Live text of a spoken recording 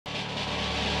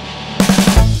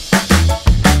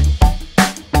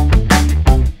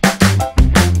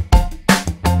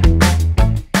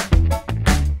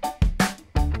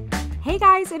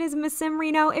Sim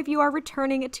Reno. If you are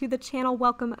returning to the channel,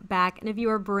 welcome back. And if you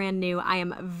are brand new, I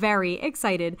am very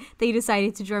excited that you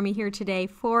decided to join me here today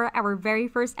for our very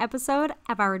first episode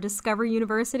of our Discover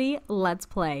University Let's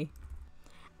Play.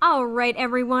 Alright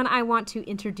everyone, I want to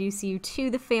introduce you to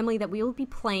the family that we will be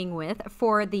playing with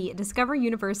for the Discover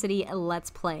University Let's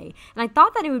Play. And I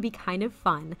thought that it would be kind of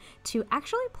fun to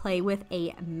actually play with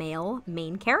a male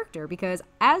main character because,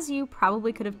 as you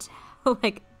probably could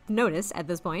have noticed at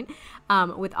this point,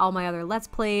 with all my other Let's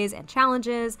Plays and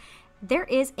challenges, there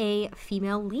is a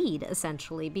female lead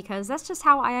essentially, because that's just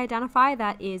how I identify.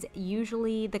 That is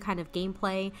usually the kind of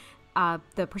gameplay,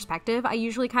 the perspective I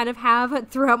usually kind of have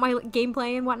throughout my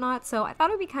gameplay and whatnot. So I thought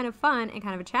it would be kind of fun and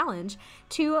kind of a challenge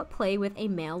to play with a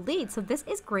male lead. So this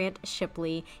is Grant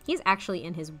Shipley. He's actually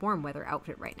in his warm weather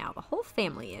outfit right now. The whole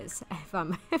family is,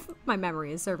 if my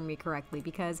memory is serving me correctly,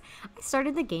 because I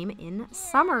started the game in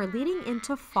summer leading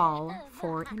into fall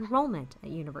for enrollment at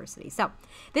university. So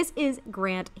this is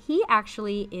Grant. He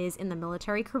actually is in the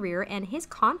military career and his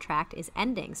contract is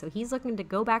ending. So he's looking to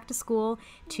go back to school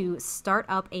to start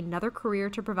up another career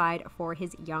to provide for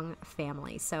his young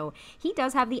family. So he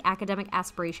does have the academic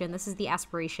aspiration. This is the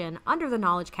aspiration under the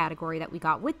knowledge category that we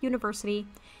got with university.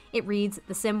 It reads,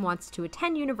 the Sim wants to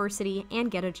attend university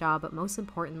and get a job, but most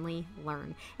importantly,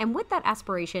 learn. And with that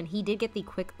aspiration, he did get the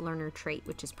quick learner trait,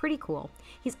 which is pretty cool.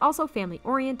 He's also family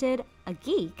oriented, a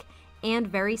geek, and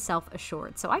very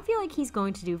self-assured. So I feel like he's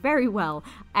going to do very well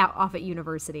off at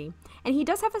university. And he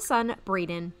does have a son,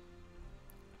 Braden,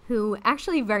 who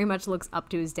actually very much looks up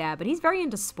to his dad, but he's very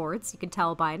into sports. You can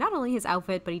tell by not only his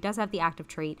outfit, but he does have the active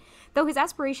trait, though his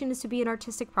aspiration is to be an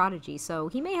artistic prodigy, so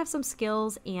he may have some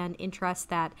skills and interests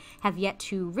that have yet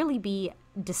to really be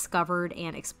discovered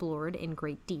and explored in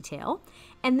great detail.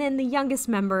 And then the youngest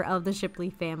member of the Shipley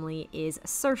family is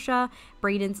Saoirse,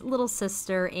 Braden's little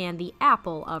sister, and the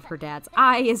apple of her dad's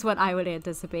eye is what I would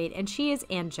anticipate, and she is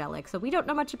angelic. So we don't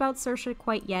know much about Saoirse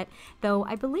quite yet, though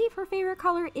I believe her favorite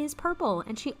color is purple,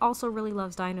 and she also really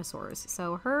loves dinosaurs.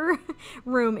 So her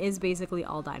room is basically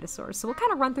all dinosaurs. So we'll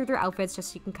kind of run through their outfits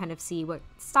just so you can kind of see what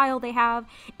style they have,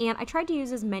 and I tried to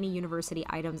use as many university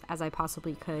items as I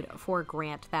possibly could for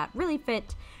Grant that really fit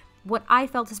what I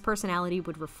felt his personality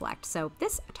would reflect. So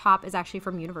this top is actually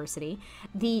from university.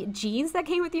 The jeans that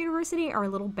came with university are a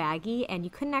little baggy and you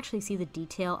couldn't actually see the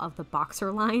detail of the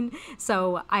boxer line.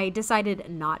 So I decided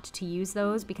not to use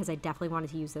those because I definitely wanted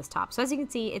to use this top. So as you can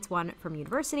see, it's one from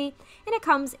university and it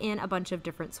comes in a bunch of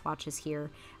different swatches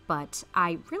here. But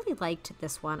I really liked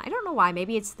this one. I don't know why.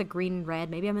 Maybe it's the green and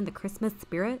red. Maybe I'm in the Christmas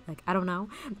spirit. I don't know.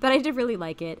 But I did really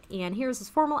like it. And here's his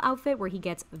formal outfit where he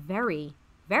gets very,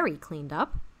 very cleaned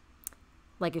up.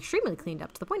 Extremely cleaned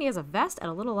up, to the point he has a vest and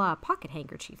a little pocket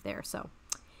handkerchief there, so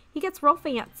he gets real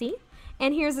fancy.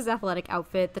 And here's his athletic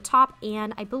outfit. The top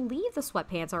and I believe the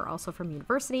sweatpants are also from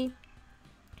university.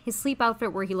 His sleep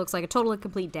outfit where he looks like a totally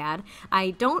complete dad.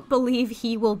 I don't believe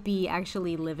he will be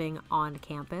actually living on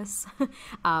campus.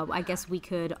 I guess we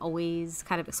could always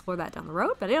kind of explore that down the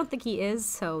road, but I don't think he is,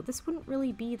 so this wouldn't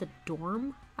really be the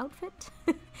dorm outfit.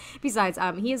 Besides,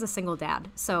 he is a single dad,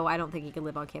 so I don't think he could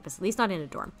live on campus, at least not in a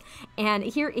dorm. And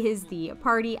here is the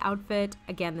party outfit.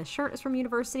 Again, the shirt is from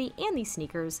university and these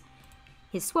sneakers.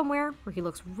 His swimwear, where he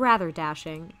looks rather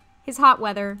dashing. His hot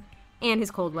weather, and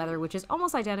his cold weather, which is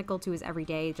almost identical to his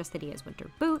everyday, just that he has winter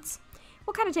boots.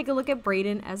 We'll kind of take a look at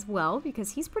Braden as well,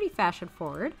 because he's pretty fashion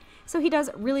forward. So he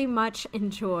does really much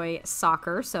enjoy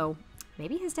soccer, so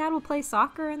maybe his dad will play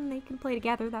soccer and they can play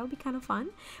together. That would be kind of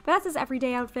fun. But that's his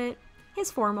everyday outfit,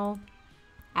 his formal,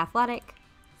 athletic,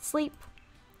 sleep,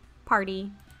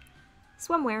 party,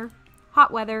 swimwear,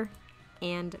 hot weather,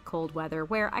 and cold weather,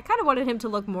 where I kind of wanted him to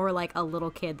look more like a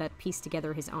little kid that pieced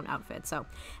together his own outfit. So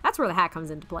that's where the hat comes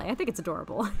into play. I think it's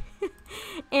adorable.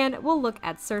 And we'll look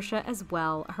at Saoirse as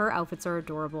well. Her outfits are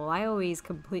adorable. I always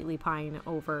completely pine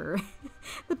over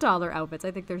the taller outfits.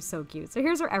 I think they're so cute. So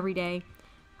here's her everyday,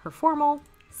 her formal,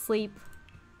 sleep,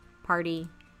 party,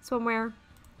 swimwear,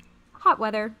 hot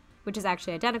weather, which is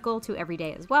actually identical to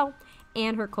everyday as well,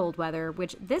 and her cold weather,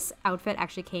 which this outfit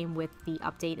actually came with the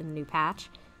update in the new patch.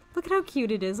 Look at how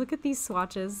cute it is. Look at these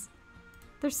swatches.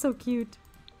 They're so cute.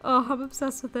 Oh, I'm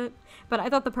obsessed with it. But I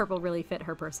thought the purple really fit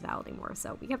her personality more,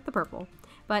 so we kept the purple.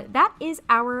 But that is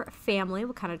our family.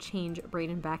 We'll kind of change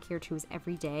Braden back here to his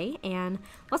everyday. And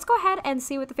let's go ahead and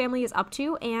see what the family is up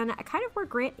to and kind of where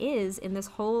Grant is in this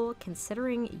whole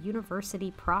considering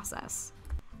university process.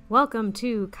 Welcome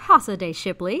to Casa de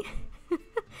Shipley.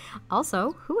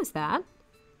 Also, who is that?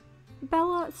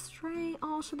 Bella Stray.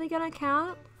 Oh, should they get a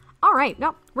cat? All right,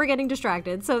 no, we're getting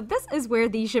distracted. So this is where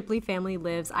the Shipley family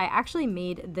lives. I actually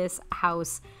made this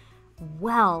house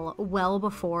well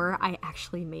before I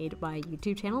actually made my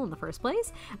YouTube channel in the first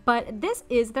place. But this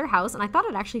is their house, and I thought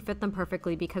it actually fit them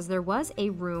perfectly because there was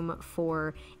a room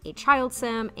for a child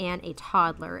sim and a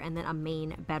toddler, and then a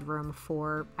main bedroom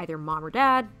for either mom or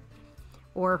dad,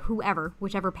 or whoever,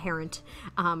 whichever parent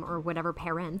or whatever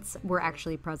parents were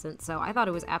actually present. So I thought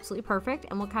it was absolutely perfect,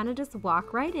 and we'll kind of just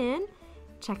walk right in,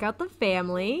 check out the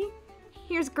family.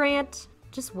 Here's Grant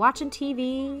just watching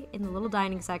TV in the little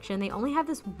dining section. They only have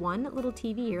this one little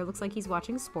TV here. Looks like he's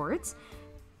watching sports.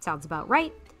 Sounds about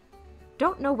right.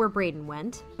 Don't know where Braden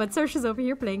went, but Saoirse's over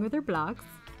here playing with her blocks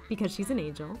because she's an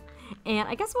angel. And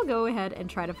I guess we'll go ahead and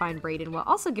try to find Braden while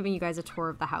also giving you guys a tour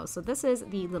of the house. So this is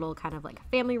the little kind of like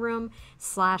family room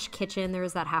slash kitchen. There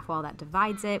is that half wall that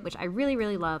divides it, which I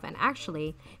really love. And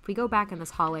actually, if we go back in this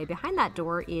hallway, behind that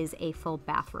door is a full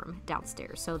bathroom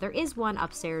downstairs. So there is one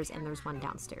upstairs and there's one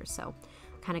downstairs. So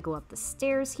kind of go up the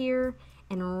stairs here,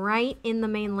 and right in the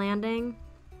main landing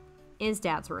is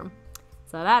Dad's room.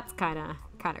 So that's kind of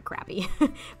crappy.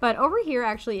 But over here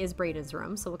actually is Braden's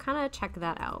room, so we'll kind of check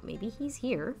that out. Maybe he's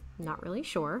here, not really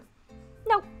sure.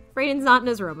 Nope, Braden's not in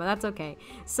his room, but that's okay.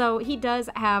 So he does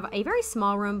have a very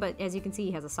small room, but as you can see,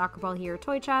 he has a soccer ball here,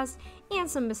 toy chest, and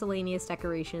some miscellaneous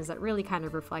decorations that really kind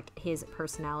of reflect his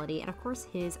personality, and of course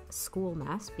his school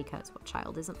mess, because what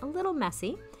child isn't a little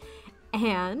messy.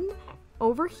 And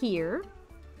over here,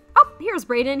 oh, here's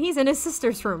Braden. He's in his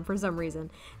sister's room for some reason.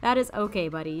 That is okay,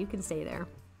 buddy. You can stay there.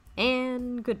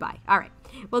 And goodbye. All right.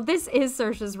 Well, this is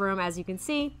Saoirse's room, as you can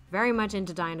see. Very much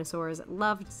into dinosaurs.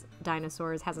 Loves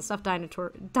dinosaurs. Has a stuffed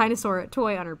dinosaur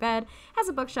toy on her bed. Has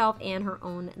a bookshelf and her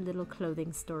own little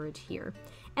clothing storage here.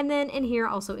 And then in here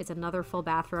also is another full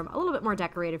bathroom, a little bit more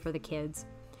decorated for the kids,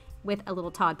 with a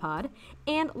little Tod Pod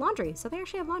and laundry. So they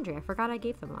actually have laundry. I forgot I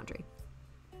gave them laundry.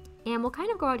 And we'll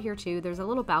kind of go out here too. There's a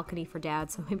little balcony for Dad,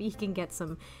 so maybe he can get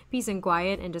some peace and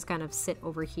quiet and just kind of sit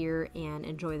over here and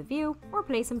enjoy the view or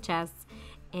play some chess.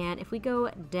 And if we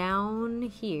go down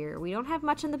here, we don't have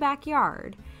much in the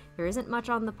backyard. There isn't much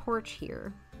on the porch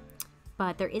here,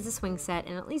 but there is a swing set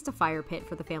and at least a fire pit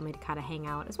for the family to kind of hang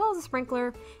out, as well as a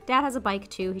sprinkler. Dad has a bike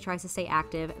too. He tries to stay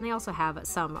active, and they also have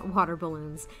some water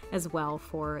balloons as well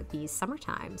for the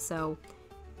summertime. So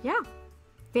yeah,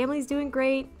 family's doing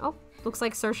great. Oh, looks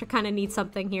like Saoirse kind of needs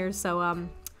something here, so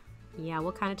yeah,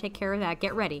 we'll kind of take care of that.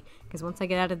 Get ready, because once I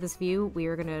get out of this view, we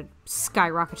are gonna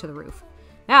skyrocket to the roof.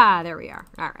 Ah, there we are.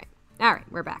 All right,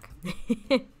 we're back.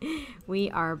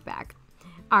 We are back.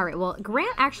 All right, well,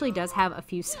 Grant actually does have a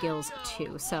few skills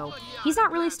too, so he's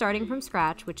not really starting from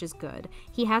scratch, which is good.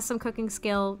 He has some cooking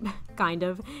skill, kind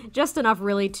of, just enough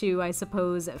really to, I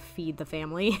suppose, feed the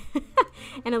family.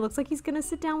 And it looks like he's gonna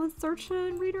sit down with Saoirse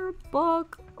and read her a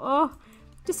book. Oh,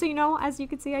 just so you know, as you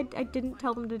can see, I didn't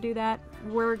tell them to do that.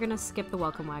 We're gonna skip the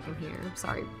welcome wagon here.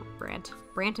 Sorry, Brant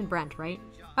and Brent, right?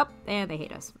 Oh, and they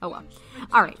hate us. Oh well.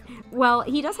 All right. Well,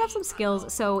 he does have some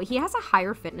skills. So he has a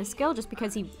higher fitness skill just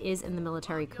because he is in the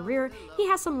military career. He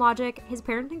has some logic. His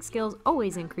parenting skills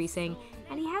always increasing,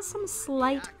 and he has some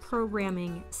slight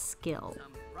programming skill.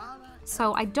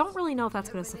 So I don't really know if that's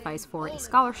going to suffice for a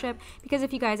scholarship, because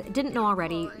if you guys didn't know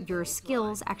already, your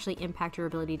skills actually impact your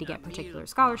ability to get particular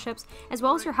scholarships, as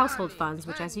well as your household funds,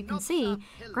 which, as you can see,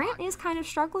 Grant is kind of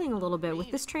struggling a little bit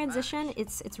with this transition.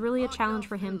 It's really a challenge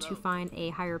for him to find a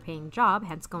higher paying job,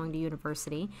 hence going to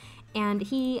university. And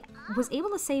he was able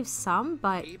to save some,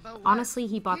 but honestly,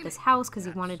 he bought this house because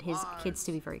he wanted his kids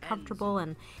to be very comfortable,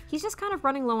 and he's just kind of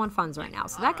running low on funds right now.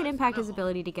 So that could impact his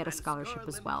ability to get a scholarship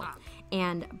as well.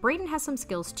 And Braden has some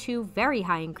skills too, very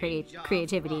high in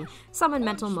creativity, some in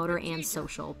mental, motor, and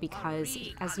social, because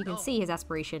as you can see, his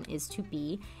aspiration is to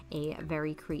be a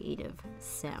very creative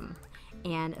sim.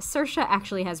 And Saoirse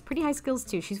actually has pretty high skills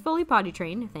too. She's fully potty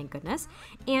trained, thank goodness.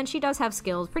 And she does have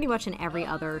skills pretty much in every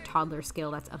other toddler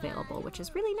skill that's available, which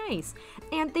is really nice.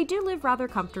 And they do live rather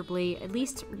comfortably, at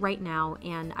least right now.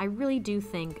 And I really do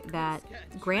think that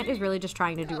Grant is really just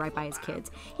trying to do right by his kids.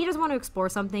 He does want to explore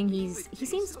something. He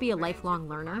seems to be a lifelong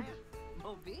learner.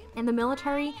 And the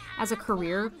military as a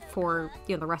career for,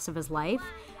 you know, the rest of his life,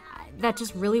 that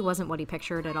just really wasn't what he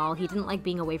pictured at all. He didn't like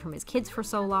being away from his kids for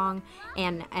so long,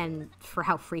 and for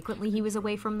how frequently he was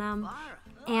away from them.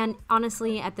 And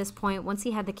honestly, at this point, once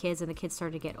he had the kids and the kids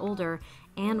started to get older,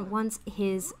 and once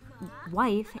his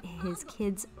wife, his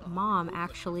kid's mom,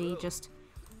 actually just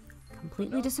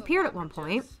completely disappeared at one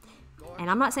point. And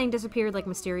I'm not saying disappeared like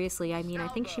mysteriously. I mean, I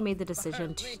think she made the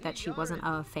decision that she wasn't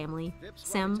a family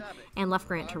sim and left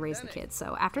Grant to raise the kids.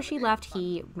 So after she left,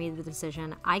 he made the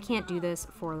decision, I can't do this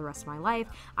for the rest of my life.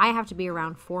 I have to be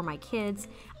around for my kids.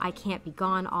 I can't be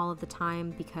gone all of the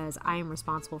time because I am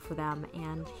responsible for them.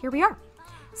 And here we are.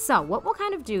 So what we'll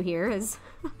kind of do here is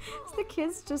the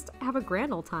kids just have a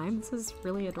grand old time. This is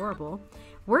really adorable.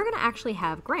 We're going to actually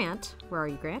have Grant. Where are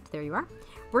you, Grant? There you are.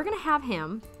 We're going to have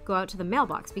him go out to the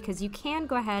mailbox because you can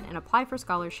go ahead and apply for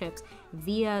scholarships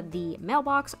via the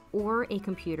mailbox or a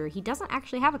computer. He doesn't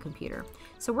actually have a computer.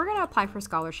 So we're going to apply for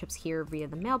scholarships here via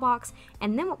the mailbox,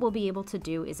 and then what we'll be able to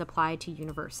do is apply to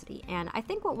university. And I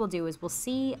think what we'll do is we'll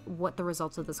see what the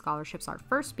results of the scholarships are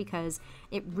first, because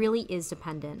it really is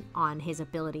dependent on his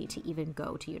ability to even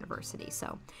go to university.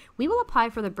 So we will apply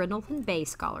for the Brindleton Bay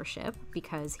scholarship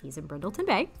because he's in Brindleton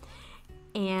Bay.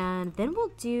 And then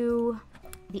we'll do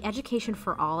the Education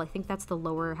for All. I think that's the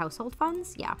lower household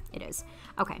funds. Yeah, it is.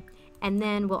 Okay. And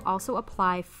then we'll also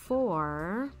apply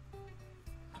for,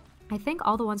 I think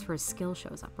all the ones for his skill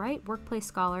shows up, right? Workplace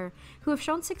Scholar, who have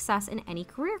shown success in any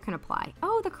career can apply.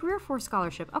 Oh, the Career Force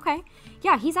Scholarship. Okay.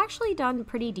 Yeah, he's actually done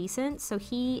pretty decent. So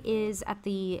he is at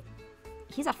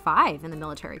he's at 5 in the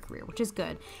military career, which is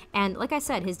good. And like I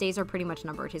said, his days are pretty much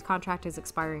numbered. His contract is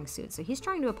expiring soon, so he's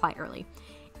trying to apply early.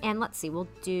 And let's see, we'll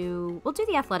do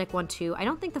the athletic one too. I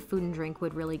don't think the food and drink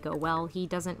would really go well. He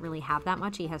doesn't really have that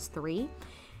much. He has 3.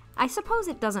 I suppose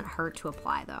it doesn't hurt to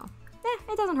apply though.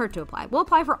 It doesn't hurt to apply. We'll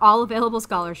apply for all available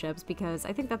scholarships because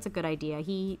I think that's a good idea.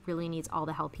 He really needs all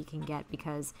the help he can get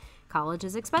because college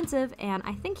is expensive, and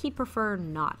I think he'd prefer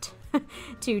not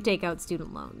to take out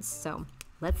student loans. So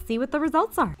let's see what the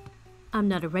results are. I'm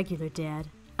not a regular dad.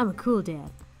 I'm a cool dad.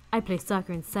 I play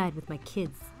soccer inside with my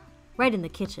kids. Right in the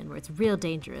kitchen where it's real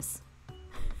dangerous.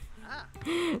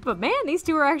 But man, these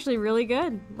two are actually really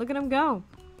good. Look at him go.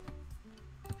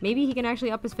 Maybe he can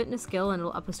actually up his fitness skill and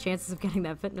it'll up his chances of getting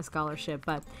that fitness scholarship.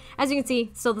 But as you can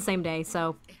see, still the same day.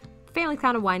 So family's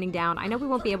kind of winding down. I know we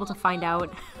won't be able to find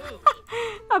out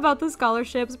about the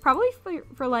scholarships probably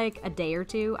for like a day or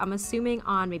two. I'm assuming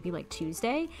on maybe like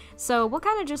Tuesday. So we'll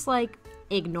kind of just like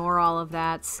ignore all of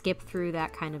that, skip through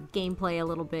that kind of gameplay a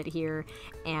little bit here,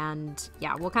 and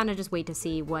yeah, we'll kind of just wait to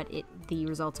see what the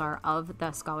results are of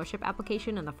the scholarship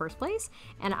application in the first place.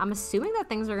 And I'm assuming that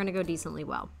things are going to go decently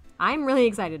well. I'm really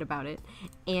excited about it.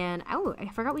 And oh, I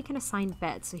forgot we can assign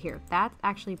beds. So here, that's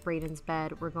actually Braden's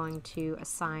bed. We're going to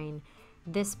assign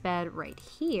this bed right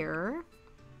here.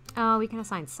 Oh, we can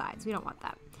assign sides. We don't want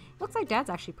that. Looks like Dad's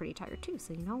actually pretty tired too,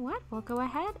 so you know what? We'll go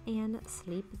ahead and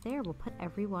sleep there. We'll put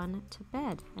everyone to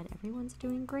bed, and everyone's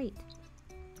doing great.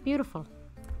 Beautiful.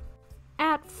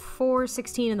 At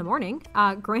 4:16 in the morning,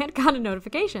 Grant got a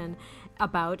notification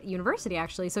about university,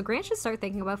 actually. So Grant should start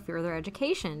thinking about further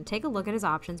education. Take a look at his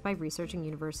options by researching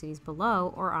universities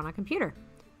below or on a computer.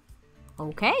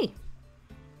 Okay.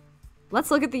 Let's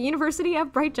look at the University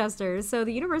of Brightchester. So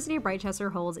the University of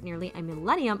Brightchester holds nearly a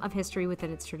millennium of history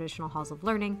within its traditional halls of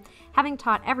learning, having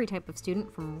taught every type of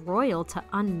student from royal to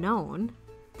unknown.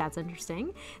 That's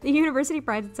interesting. The university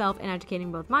prides itself in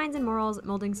educating both minds and morals,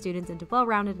 molding students into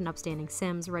well-rounded and upstanding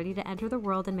Sims ready to enter the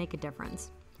world and make a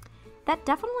difference. That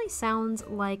definitely sounds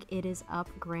like it is up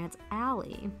Grant's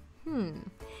alley.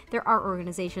 There are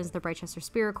organizations, the Brightchester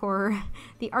Spirit Corps,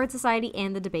 the Art Society,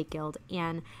 and the Debate Guild.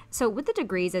 And so with the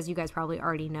degrees, as you guys probably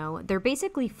already know, they're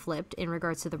basically flipped in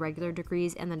regards to the regular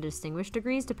degrees and the distinguished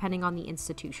degrees depending on the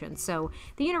institution. So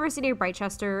the University of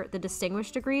Brightchester, the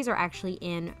distinguished degrees are actually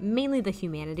in mainly the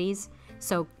humanities.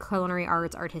 So culinary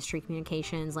arts, art history,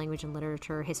 communications, language and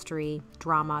literature, history,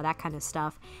 drama, that kind of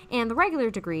stuff. And the regular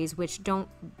degrees, which don't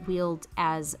wield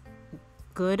as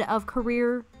good of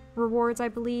career rewards, I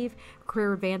believe,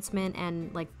 career advancement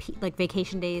and like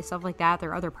vacation days, stuff like that.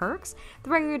 There are other perks. The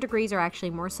regular degrees are actually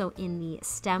more so in the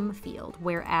STEM field,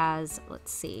 whereas,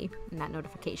 let's see, in that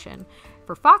notification,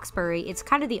 for Foxbury, it's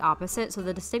kind of the opposite. So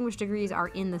the distinguished degrees are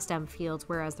in the STEM fields,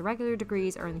 whereas the regular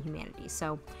degrees are in the humanities.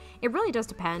 So it really does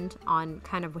depend on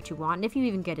kind of what you want, and if you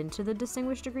even get into the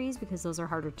distinguished degrees, because those are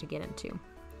harder to get into.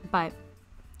 But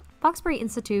Foxbury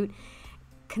Institute,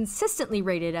 consistently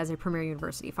rated as a premier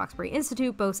university, Foxbury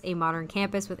Institute boasts a modern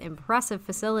campus with impressive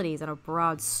facilities and a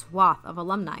broad swath of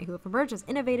alumni who have emerged as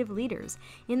innovative leaders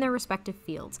in their respective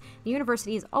fields. The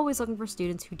university is always looking for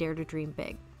students who dare to dream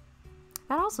big.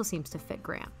 That also seems to fit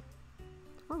Grant.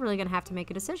 We're really going to have to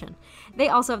make a decision. They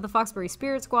also have the Foxbury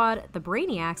Spirit Squad, the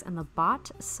Brainiacs, and the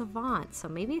Bot Savant. So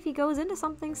maybe if he goes into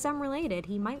something STEM related,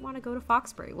 he might want to go to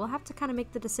Foxbury. We'll have to kind of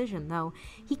make the decision, though.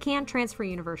 He can transfer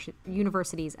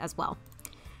universities as well.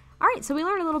 All right, so we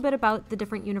learned a little bit about the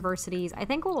different universities. I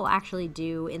think what we'll actually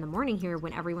do in the morning here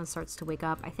when everyone starts to wake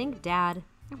up, I think Dad,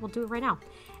 we'll do it right now.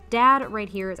 Dad right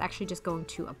here is actually just going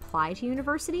to apply to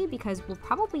university because we'll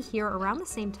probably hear around the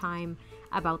same time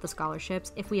about the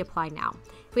scholarships if we apply now.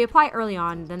 If we apply early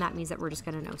on, then that means that we're just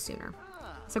going to know sooner.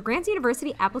 So Grant's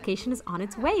university application is on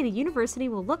its way. The university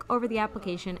will look over the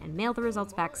application and mail the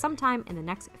results back sometime in the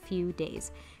next few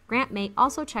days. Grant may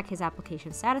also check his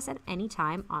application status at any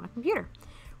time on a computer.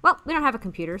 Well, we don't have a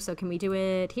computer, so can we do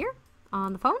it here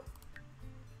on the phone?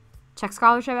 Check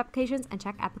scholarship applications and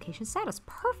check application status.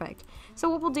 Perfect. So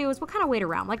what we'll do is we'll kind of wait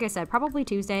around. Like I said, probably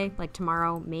Tuesday, like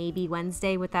tomorrow, maybe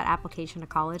Wednesday with that application to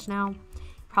college now.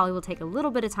 Probably will take a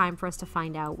little bit of time for us to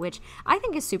find out, which I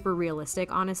think is super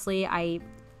realistic, honestly. I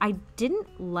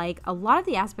didn't like a lot of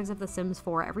the aspects of The Sims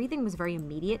 4. Everything was very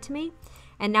immediate to me.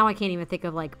 And now I can't even think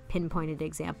of like pinpointed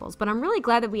examples. But I'm really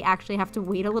glad that we actually have to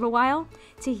wait a little while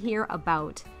to hear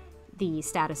about the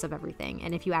status of everything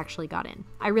and if you actually got in.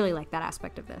 I really like that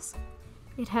aspect of this.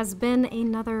 It has been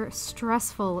another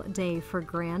stressful day for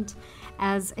Grant.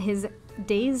 As his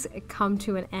days come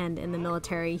to an end in the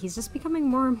military, he's just becoming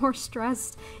more and more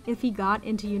stressed if he got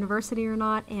into university or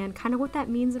not, and kind of what that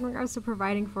means in regards to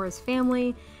providing for his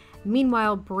family.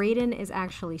 Meanwhile, Braden is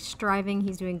actually striving.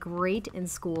 He's doing great in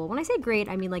school. When I say great,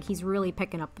 I mean like he's really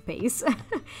picking up the pace.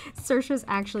 Saoirse's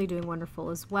actually doing wonderful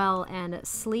as well, and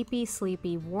sleepy,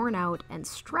 worn out, and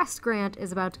stressed Grant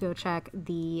is about to go check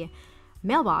the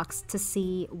mailbox to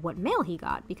see what mail he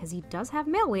got, because he does have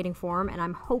mail waiting for him, and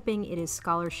I'm hoping it is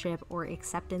scholarship or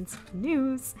acceptance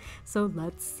news. So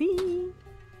let's see.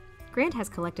 Grant has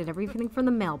collected everything from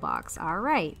the mailbox. All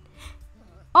right.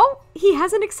 Oh, he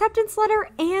has an acceptance letter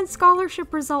and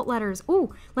scholarship result letters.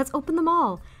 Ooh, let's open them all.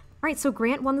 All right, so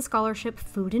Grant won the scholarship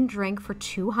food and drink for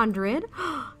 200.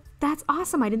 That's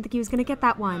awesome. I didn't think he was going to get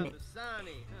that one.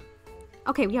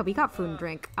 Okay, yeah, we got food and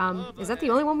drink. Is that the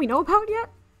only one we know about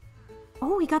yet?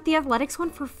 Oh, we got the athletics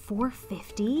one for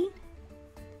 450.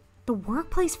 The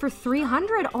workplace for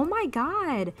 300. Oh my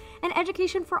god. And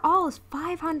education for all is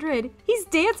 500. He's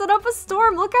dancing up a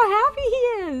storm. Look how happy he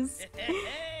is.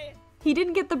 He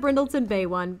didn't get the Brindleton Bay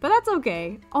one, but that's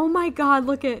okay. Oh my god,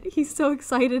 look at, he's so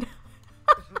excited.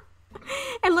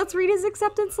 And let's read his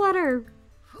acceptance letter.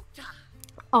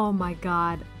 Oh my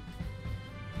god.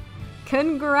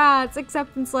 Congrats!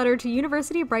 Acceptance letter to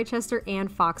University of Brightchester and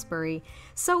Foxbury.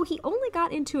 So he only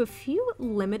got into a few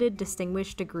limited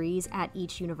distinguished degrees at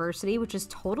each university, which is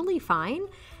totally fine.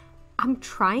 I'm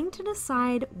trying to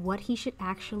decide what he should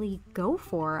actually go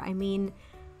for. I mean,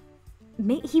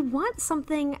 he wants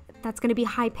something that's going to be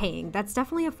high paying. That's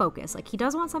definitely a focus. Like, he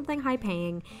does want something high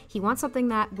paying. He wants something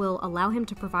that will allow him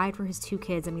to provide for his 2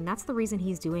 kids. I mean, that's the reason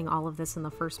he's doing all of this in the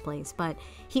first place. But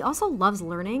he also loves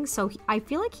learning, so I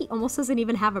feel like he almost doesn't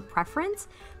even have a preference,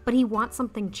 but he wants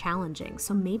something challenging.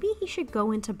 So maybe he should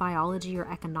go into biology or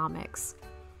economics.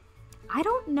 I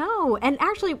don't know. And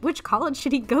actually, which college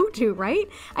should he go to, right?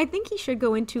 I think he should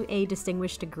go into a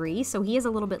distinguished degree, so he is a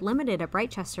little bit limited at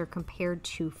Brightchester compared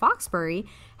to Foxbury.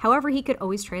 However, he could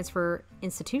always transfer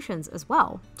institutions as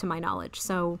well, to my knowledge.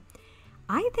 So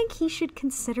I think he should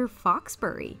consider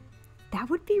Foxbury. That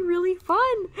would be really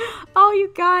fun. Oh,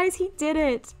 you guys, he did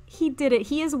it. He did it.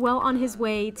 He is well on his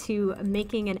way to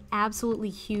making an absolutely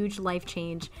huge life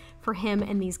change for him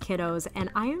and these kiddos,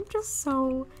 and I am just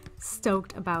so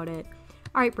stoked about it.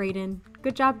 All right, Braden,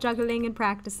 good job juggling and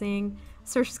practicing.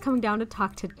 Saoirse's coming down to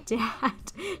talk to Dad.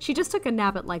 She just took a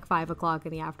nap at like 5 o'clock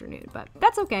in the afternoon, but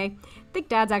that's okay. I think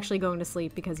Dad's actually going to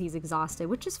sleep because he's exhausted,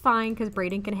 which is fine because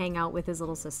Braden can hang out with his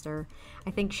little sister.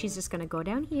 I think she's just going to go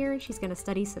down here and she's going to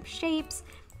study some shapes.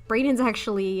 Braden's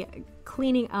actually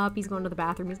cleaning up. He's going to the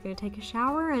bathroom. He's going to take a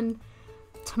shower, and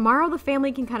tomorrow the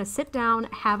family can kind of sit down,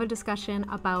 have a discussion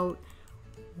about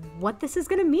what this is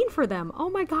going to mean for them. Oh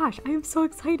my gosh, I am so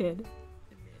excited.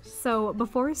 So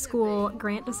before school,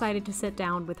 Grant decided to sit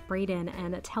down with Braden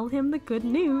and tell him the good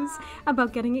news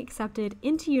about getting accepted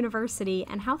into university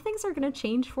and how things are going to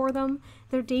change for them.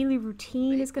 Their daily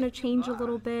routine is going to change a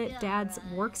little bit. Dad's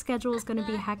work schedule is going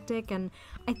to be hectic, and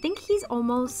I think he's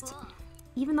almost,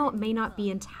 even though it may not be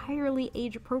entirely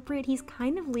age appropriate, he's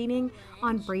kind of leaning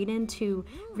on Braden to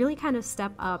really kind of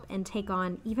step up and take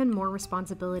on even more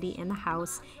responsibility in the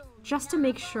house, just to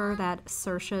make sure that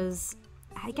Saoirse's,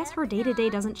 I guess, her day-to-day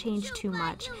doesn't change too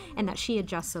much and that she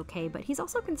adjusts okay. But he's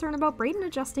also concerned about Braden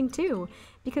adjusting too,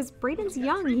 because Braden's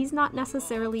young. He's not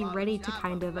necessarily ready to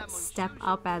kind of step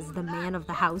up as the man of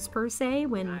the house per se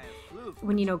when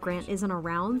you know, Grant isn't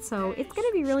around. So it's going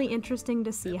to be really interesting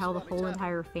to see how the whole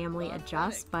entire family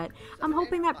adjusts, but I'm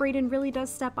hoping that Braden really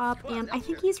does step up, and I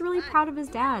think he's really proud of his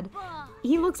dad.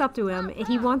 He looks up to him.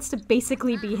 He wants to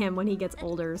basically be him when he gets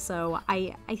older, so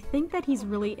I think that he's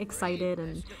really excited,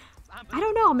 and I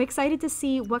don't know, I'm excited to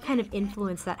see what kind of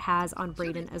influence that has on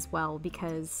Braden as well,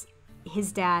 because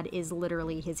his dad is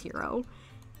literally his hero.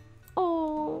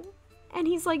 Oh, and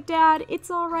he's like, Dad,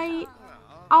 it's all right.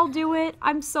 I'll do it.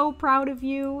 I'm so proud of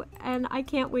you, and I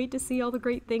can't wait to see all the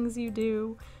great things you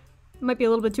do. Might be a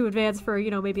little bit too advanced for,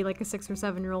 maybe like a 6 or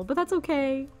 7-year-old, but that's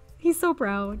okay. He's so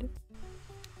proud.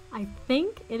 I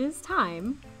think it is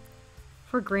time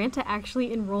for Grant to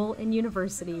actually enroll in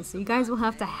university, so you guys will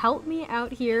have to help me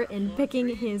out here in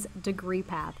picking his degree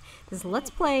path. This Let's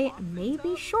Play may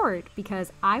be short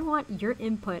because I want your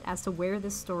input as to where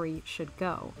this story should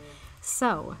go.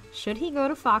 So, should he go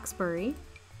to Foxbury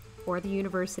or the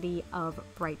University of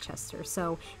Brightchester?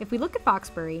 So, if we look at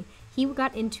Foxbury, he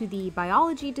got into the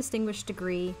Biology Distinguished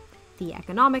Degree, the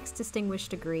Economics Distinguished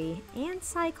Degree, and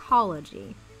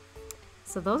Psychology.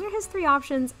 So those are his 3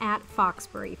 options at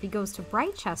Foxbury. If he goes to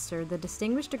Brightchester, the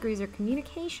distinguished degrees are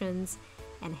Communications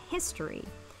and History.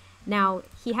 Now,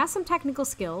 he has some technical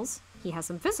skills, he has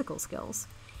some physical skills.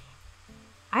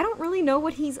 I don't really know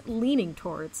what he's leaning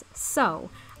towards, so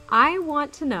I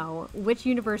want to know which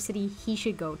university he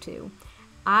should go to.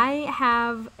 I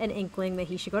have an inkling that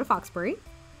he should go to Foxbury.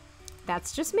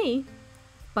 That's just me,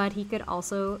 but he could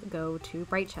also go to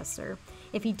Brightchester.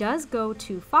 If he does go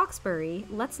to Foxbury,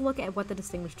 let's look at what the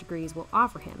distinguished degrees will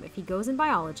offer him. If he goes in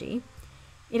biology,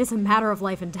 it is a matter of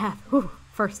life and death. Whew,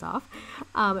 first off,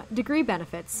 degree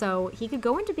benefits. So he could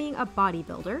go into being a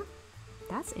bodybuilder.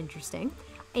 That's interesting.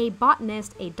 A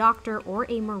botanist, a doctor, or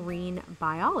a marine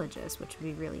biologist, which would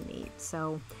be really neat.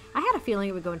 So I had a feeling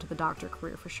it would go into the doctor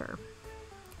career for sure.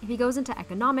 If he goes into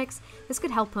economics, this could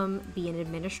help him be an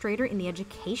administrator in the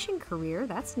education career.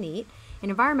 That's neat. An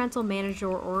environmental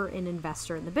manager or an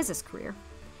investor in the business career.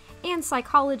 And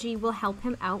psychology will help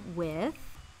him out with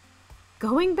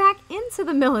going back into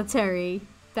the military.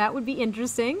 That would be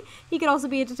interesting. He could also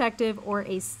be a detective or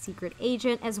a secret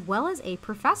agent, as well as a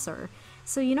professor.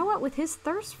 So you know what? With his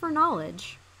thirst for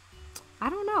knowledge, I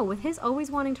don't know, with his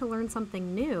always wanting to learn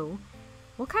something new,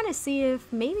 we'll kind of see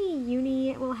if maybe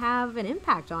uni will have an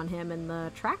impact on him in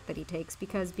the track that he takes,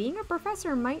 because being a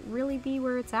professor might really be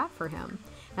where it's at for him.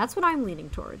 That's what I'm leaning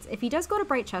towards. If he does go to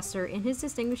Brightchester, in his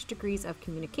distinguished degrees of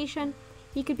communication,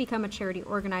 he could become a charity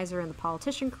organizer in the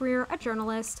politician career, a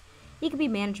journalist. He could be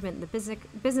management in the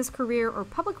business career, or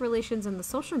public relations in the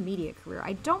social media career.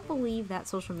 I don't believe that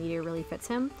social media really fits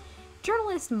him.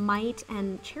 Journalist might,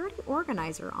 and charity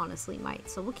organizer honestly might.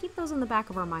 So we'll keep those in the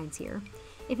back of our minds here.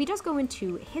 If he does go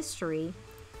into history,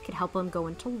 it could help him go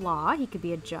into law. He could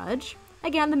be a judge.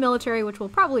 Again, the military, which we'll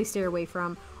probably steer away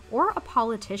from, or a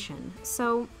politician.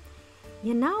 So,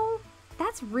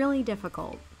 that's really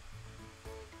difficult.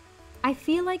 I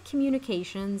feel like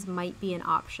communications might be an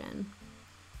option.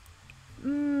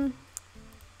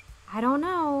 I don't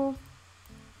know.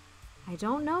 I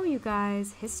don't know, you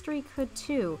guys. History could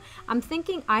too. I'm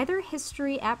thinking either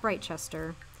history at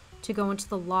Brightchester to go into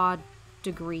the law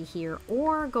degree here,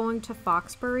 or going to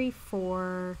Foxbury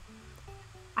for,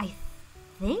 I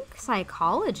think,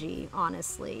 psychology,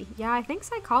 honestly. Yeah, I think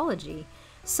psychology.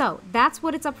 So that's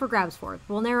what it's up for grabs for.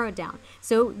 We'll narrow it down.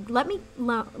 So let me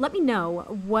know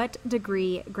what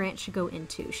degree Grant should go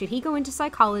into. Should he go into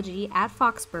psychology at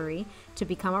Foxbury to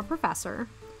become a professor,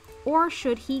 or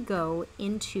should he go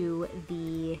into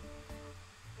the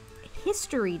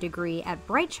history degree at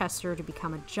Brightchester to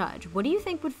become a judge? What do you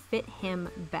think would fit him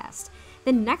best?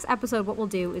 The next episode, what we'll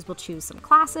do is we'll choose some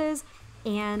classes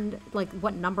and like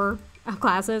what number of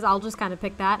classes. I'll just kind of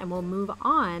pick that and we'll move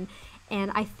on. And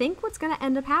I think what's going to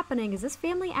end up happening is this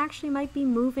family actually might be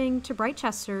moving to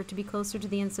Brightchester to be closer to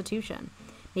the institution.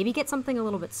 Maybe get something a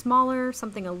little bit smaller,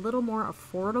 something a little more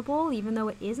affordable, even though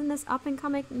it is in this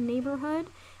up-and-coming neighborhood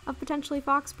of potentially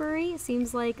Foxbury. It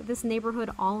seems like this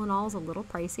neighborhood all in all is a little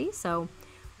pricey, so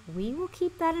we will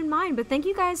keep that in mind. But thank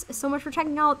you guys so much for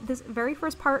checking out this very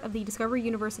first part of the Discovery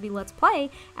University Let's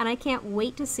Play, and I can't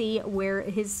wait to see where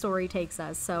his story takes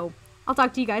us. So I'll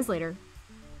talk to you guys later.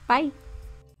 Bye!